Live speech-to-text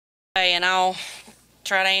And I'll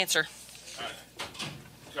try to answer.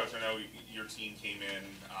 Coach, I know your team came in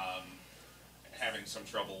having some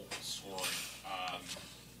trouble scoring.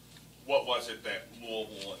 What was it that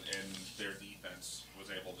Louisville and their defense was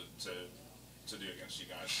able to do against you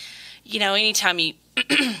guys? You know, anytime you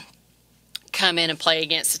come in and play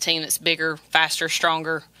against a team that's bigger, faster,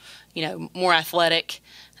 stronger, you know, more athletic,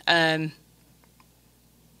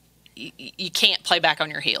 you can't play back on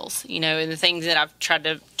your heels, you know. And the things that I've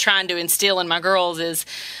trying to instill in my girls is,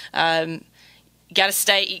 you got to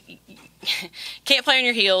stay. Can't play on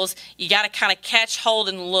your heels. You got to kind of catch, hold,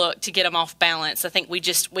 and look to get them off balance. I think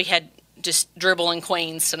we had just dribble and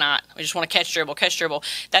queens tonight. We just want to catch, dribble.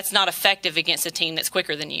 That's not effective against a team that's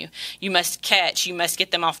quicker than you. You must catch. You must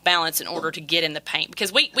get them off balance in order to get in the paint,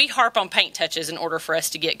 because we harp on paint touches in order for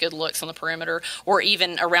us to get good looks on the perimeter or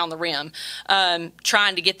even around the rim.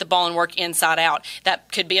 Trying to get the ball and work inside out.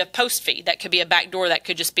 That could be a post feed. That could be a back door. That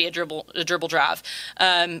could just be a dribble drive.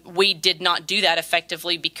 We did not do that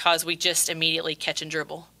effectively because we just immediately catch and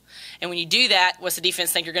dribble. And when you do that, what's the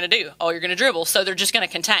defense think you're going to do? Oh, you're going to dribble. So they're just going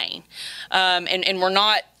to contain. And we're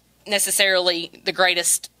not necessarily the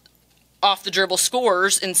greatest off the dribble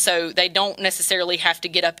scorers, and so they don't necessarily have to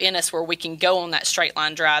get up in us where we can go on that straight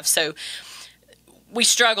line drive. So we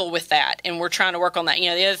struggle with that, and we're trying to work on that.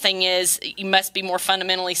 You know, the other thing is you must be more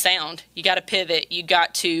fundamentally sound. You got to pivot. You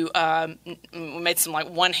got to we made some like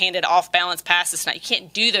one-handed off-balance passes tonight. You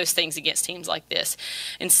can't do those things against teams like this,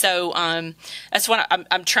 and so that's what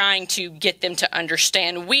I'm trying to get them to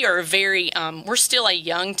understand. We are we're still a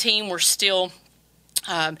young team. We're still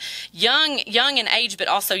young in age, but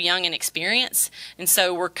also young in experience, and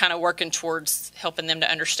so we're kind of working towards helping them to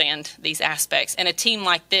understand these aspects. And a team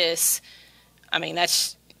like this, I mean,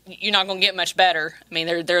 you're not going to get much better. I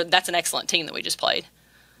mean, that's an excellent team that we just played.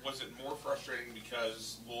 Was it more frustrating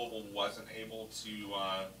because Louisville wasn't able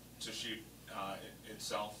to shoot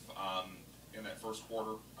itself in that first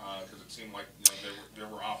quarter? Because it seemed like, you know, there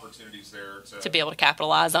were opportunities there to be able to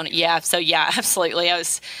capitalize on it. Yeah, so yeah, absolutely. I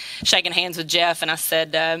was shaking hands with Jeff, and I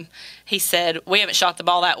said, he said, we haven't shot the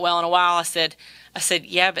ball that well in a while. I said,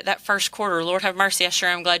 yeah, but that first quarter, Lord have mercy, I sure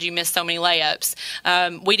am glad you missed so many layups.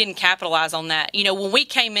 We didn't capitalize on that. You know, when we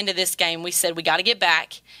came into this game, we said we got to get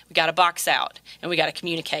back, we got to box out, and we got to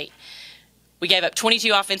communicate. We gave up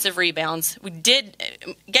 22 offensive rebounds. We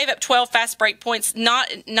gave up 12 fast break points. Not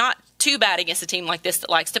too bad against a team like this that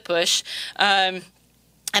likes to push. And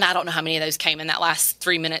I don't know how many of those came in that last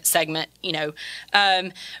 3-minute segment, you know.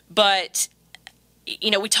 But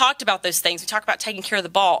you know, we talked about those things. We talked about taking care of the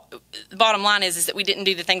ball. The bottom line is that we didn't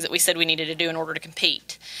do the things that we said we needed to do in order to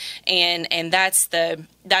compete, and that's the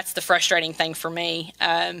frustrating thing for me.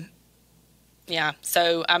 Yeah.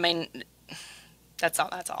 So I mean, that's all.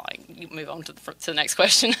 You move on to the next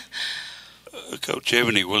question. Coach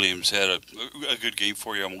Ebony Williams had a good game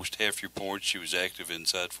for you. Almost half your points. She was active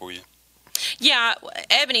inside for you. Yeah,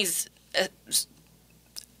 Ebony's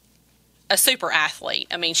a super athlete.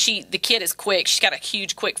 I mean, the kid is quick. She's got a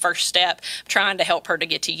huge, quick first step. I'm trying to help her to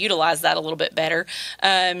get to utilize that a little bit better.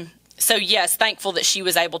 So yes, thankful that she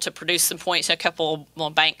was able to produce some points, a couple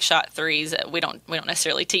bank shot threes. We don't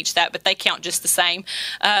necessarily teach that, but they count just the same.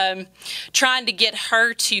 Trying to get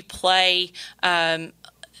her to play.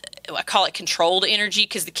 I call it controlled energy,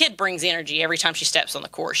 because the kid brings energy every time she steps on the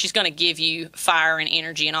court. She's going to give you fire and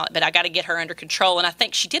energy and all that, but I got to get her under control, and I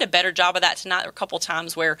think she did a better job of that tonight. There were a couple of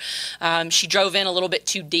times where she drove in a little bit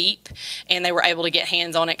too deep, and they were able to get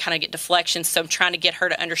hands on it, kind of get deflections, so I'm trying to get her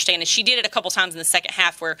to understand. And she did it a couple times in the second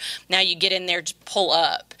half where now you get in there, just pull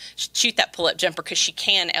up, shoot that pull-up jumper, because she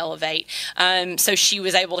can elevate. So she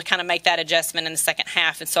was able to kind of make that adjustment in the second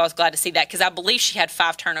half, and so I was glad to see that, because I believe she had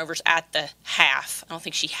 5 turnovers at the half. I don't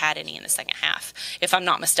think she had any in the second half, if I'm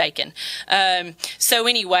not mistaken. So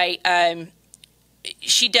anyway,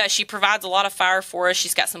 she provides a lot of fire for us.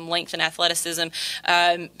 She's got some length and athleticism.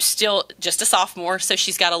 Still just a sophomore, so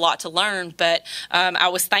she's got a lot to learn, but I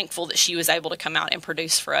was thankful that she was able to come out and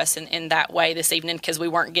produce for us in that way this evening, because we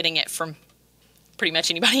weren't getting it from pretty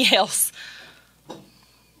much anybody else.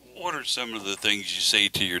 What are some of the things you say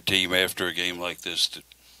to your team after a game like this?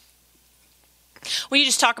 Well, you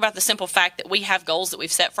just talk about the simple fact that we have goals that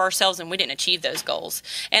we've set for ourselves, and we didn't achieve those goals.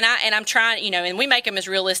 And I'm trying, you know, and we make them as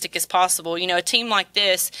realistic as possible. You know, a team like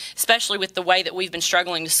this, especially with the way that we've been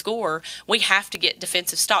struggling to score, we have to get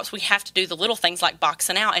defensive stops. We have to do the little things like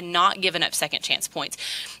boxing out and not giving up second chance points.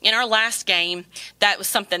 In our last game, that was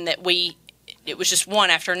something that we it was just one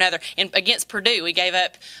after another. And against Purdue, we gave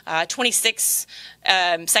up 26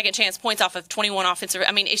 second chance points off of 21 offensive.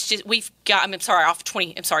 I mean, it's just we've got. Off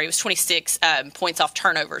 20. I'm sorry, it was 26 points off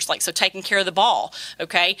turnovers. Like, so taking care of the ball.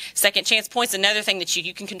 Okay, second chance points. Another thing that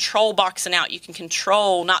you can control boxing out. You can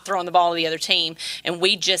control not throwing the ball to the other team, and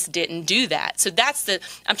we just didn't do that. So that's the.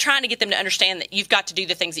 I'm trying to get them to understand that you've got to do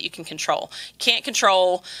the things that you can control. You can't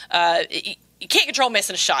control. You can't control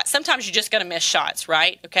missing a shot. Sometimes you're just going to miss shots,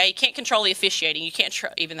 right? Okay, you can't control the officiating. You can't,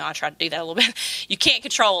 even though I tried to do that a little bit, you can't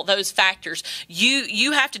control those factors.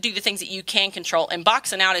 You have to do the things that you can control, and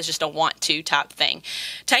boxing out is just a want-to type thing.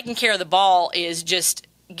 Taking care of the ball is just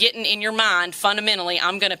getting in your mind, fundamentally,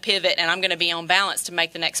 I'm going to pivot and I'm going to be on balance to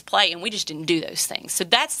make the next play, and we just didn't do those things. So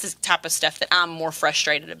that's the type of stuff that I'm more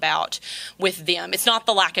frustrated about with them. It's not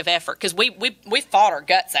the lack of effort, because we fought our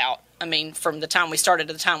guts out. I mean, from the time we started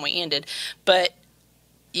to the time we ended, but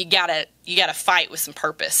you gotta fight with some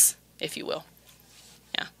purpose, if you will.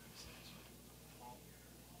 Yeah.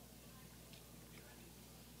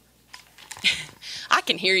 I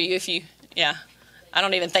can hear you if you. Yeah. I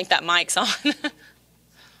don't even think that mic's on.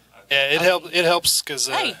 Yeah, it helps because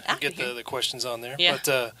hey, we get the questions on there. Yeah.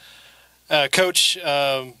 But Coach,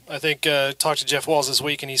 I think talked to Jeff Walls this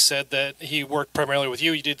week, and he said that he worked primarily with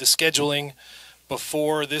you. You did the scheduling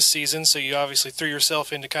before this season, so you obviously threw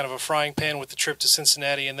yourself into kind of a frying pan with the trip to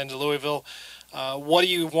Cincinnati and then to Louisville. What do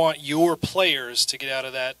you want your players to get out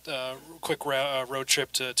of that quick road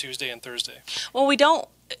trip to Tuesday and Thursday? Well, we don't.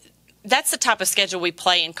 That's the type of schedule we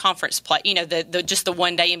play in conference play. You know, just the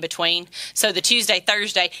one day in between. So the Tuesday,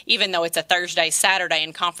 Thursday, even though it's a Thursday, Saturday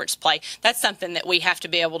in conference play, that's something that we have to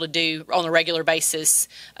be able to do on a regular basis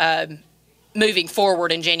moving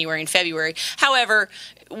forward in January and February. However,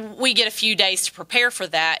 we get a few days to prepare for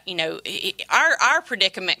that. You know, our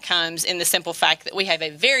predicament comes in the simple fact that we have a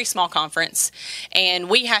very small conference, and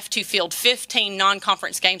we have to field 15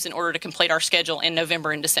 non-conference games in order to complete our schedule in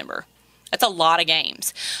November and December. That's a lot of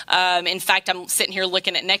games. In fact, I'm sitting here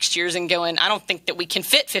looking at next year's and going, I don't think that we can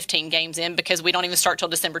fit 15 games in, because we don't even start till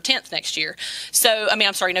December 10th next year. So,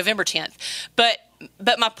 November 10th. But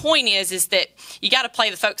my point is that you got to play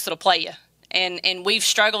the folks that'll play you. And we've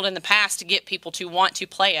struggled in the past to get people to want to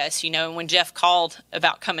play us. You know, and when Jeff called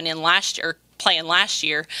about coming in playing last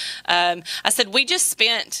year, I said, we just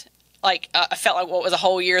spent, I felt like what was a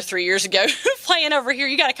whole year, 3 years ago, playing over here.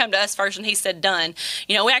 You got to come to us first. And he said, done.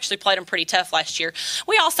 You know, we actually played them pretty tough last year.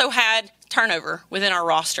 We also had turnover within our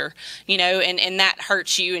roster, you know, and that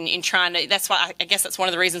hurts you in trying to. That's why I guess that's one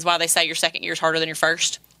of the reasons why they say your second year is harder than your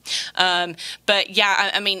first. But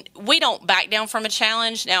yeah, I mean, we don't back down from a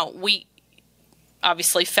challenge. Now, we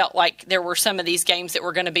obviously felt like there were some of these games that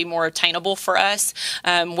were going to be more attainable for us.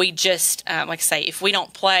 We just, like I say, if we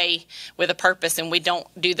don't play with a purpose and we don't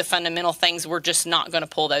do the fundamental things, we're just not going to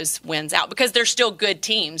pull those wins out, because they're still good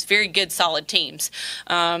teams, very good, solid teams.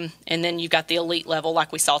 And then you've got the elite level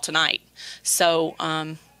like we saw tonight. So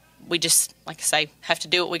we just, like I say, have to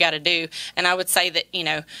do what we got to do. And I would say that, you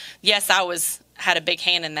know, yes, had a big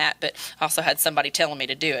hand in that, but also had somebody telling me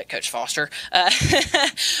to do it, Coach Foster.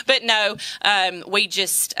 But no, we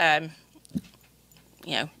just, you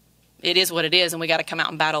know, it is what it is, and we got to come out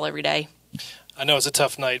and battle every day. I know it's a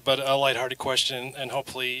tough night, but a lighthearted question, and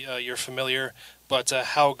hopefully you're familiar. But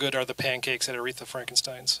how good are the pancakes at Aretha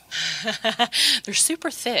Frankenstein's? They're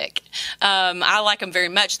super thick. I like them very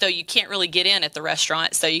much, though you can't really get in at the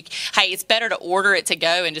restaurant. So, hey, it's better to order it to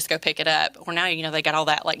go and just go pick it up. Or now, you know, they got all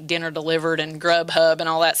that, like, dinner delivered and Grubhub and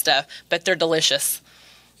all that stuff. But they're delicious.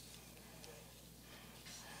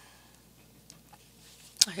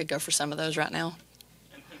 I could go for some of those right now.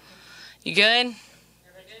 You good?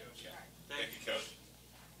 Thank you,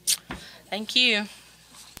 Coach. Thank you.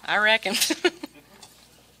 I reckon.